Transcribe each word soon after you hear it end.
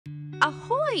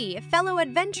Ahoy, fellow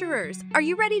adventurers! Are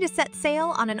you ready to set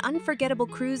sail on an unforgettable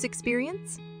cruise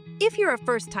experience? If you're a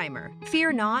first-timer,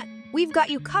 fear not. We've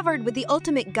got you covered with the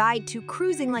ultimate guide to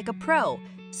cruising like a pro.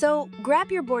 So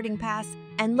grab your boarding pass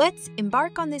and let's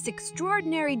embark on this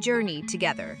extraordinary journey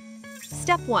together.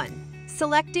 Step 1.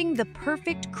 Selecting the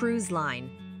perfect cruise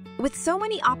line. With so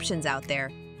many options out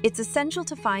there, it's essential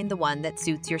to find the one that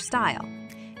suits your style.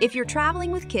 If you're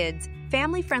traveling with kids,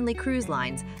 family-friendly cruise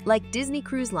lines like Disney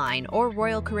Cruise Line or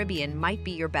Royal Caribbean might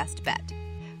be your best bet.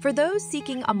 For those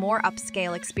seeking a more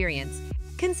upscale experience,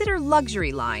 consider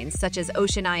luxury lines such as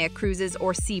Oceania Cruises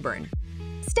or Seabourn.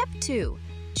 Step 2.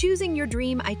 Choosing your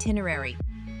dream itinerary.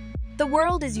 The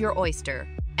world is your oyster,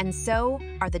 and so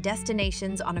are the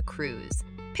destinations on a cruise.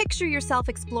 Picture yourself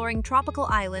exploring tropical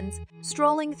islands,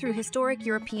 strolling through historic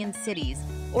European cities,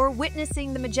 or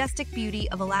witnessing the majestic beauty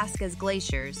of Alaska's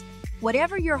glaciers.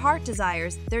 Whatever your heart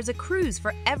desires, there's a cruise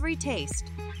for every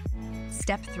taste.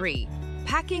 Step 3.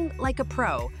 Packing like a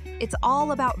pro. It's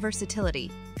all about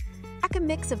versatility. Pack a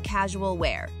mix of casual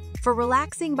wear for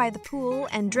relaxing by the pool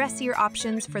and dressier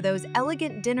options for those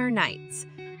elegant dinner nights.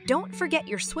 Don't forget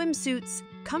your swimsuits,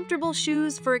 comfortable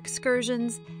shoes for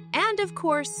excursions, and of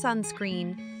course,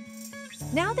 sunscreen.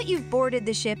 Now that you've boarded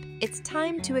the ship, it's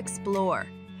time to explore.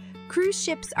 Cruise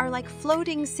ships are like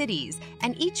floating cities,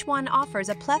 and each one offers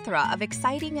a plethora of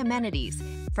exciting amenities,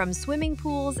 from swimming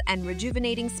pools and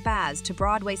rejuvenating spas to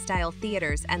Broadway-style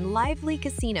theaters and lively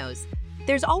casinos.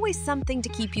 There's always something to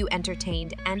keep you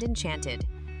entertained and enchanted.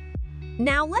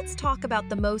 Now let's talk about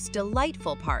the most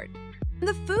delightful part,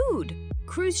 the food.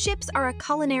 Cruise ships are a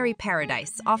culinary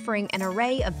paradise, offering an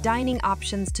array of dining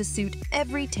options to suit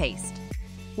every taste.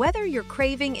 Whether you're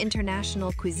craving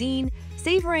international cuisine,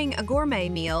 savoring a gourmet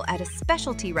meal at a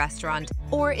specialty restaurant,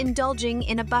 or indulging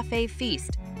in a buffet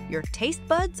feast, your taste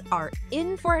buds are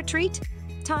in for a treat.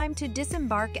 Time to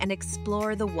disembark and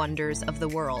explore the wonders of the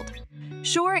world.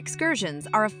 Shore excursions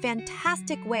are a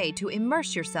fantastic way to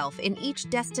immerse yourself in each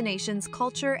destination's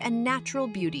culture and natural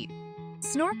beauty.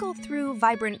 Snorkel through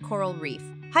vibrant coral reef,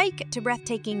 hike to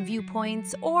breathtaking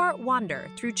viewpoints, or wander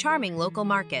through charming local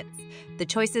markets. The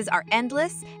choices are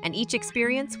endless, and each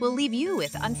experience will leave you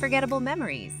with unforgettable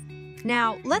memories.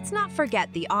 Now, let's not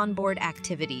forget the onboard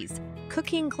activities.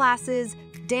 Cooking classes,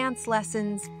 dance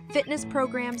lessons, fitness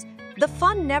programs. The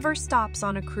fun never stops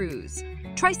on a cruise.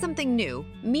 Try something new,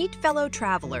 meet fellow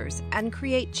travelers, and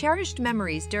create cherished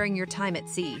memories during your time at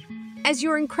sea. As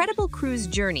your incredible cruise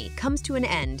journey comes to an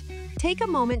end, take a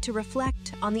moment to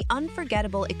reflect on the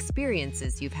unforgettable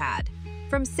experiences you've had.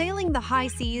 From sailing the high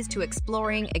seas to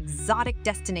exploring exotic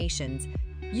destinations,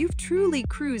 you've truly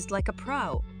cruised like a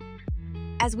pro.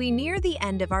 As we near the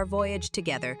end of our voyage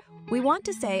together, we want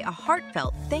to say a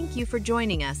heartfelt thank you for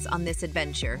joining us on this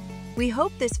adventure. We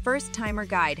hope this first-timer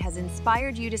guide has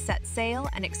inspired you to set sail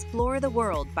and explore the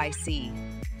world by sea.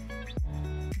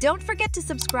 Don't forget to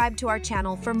subscribe to our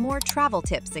channel for more travel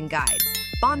tips and guides.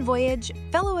 Bon voyage,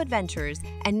 fellow adventurers,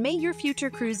 and may your future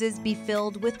cruises be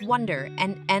filled with wonder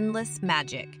and endless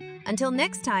magic. Until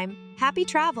next time, happy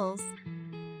travels!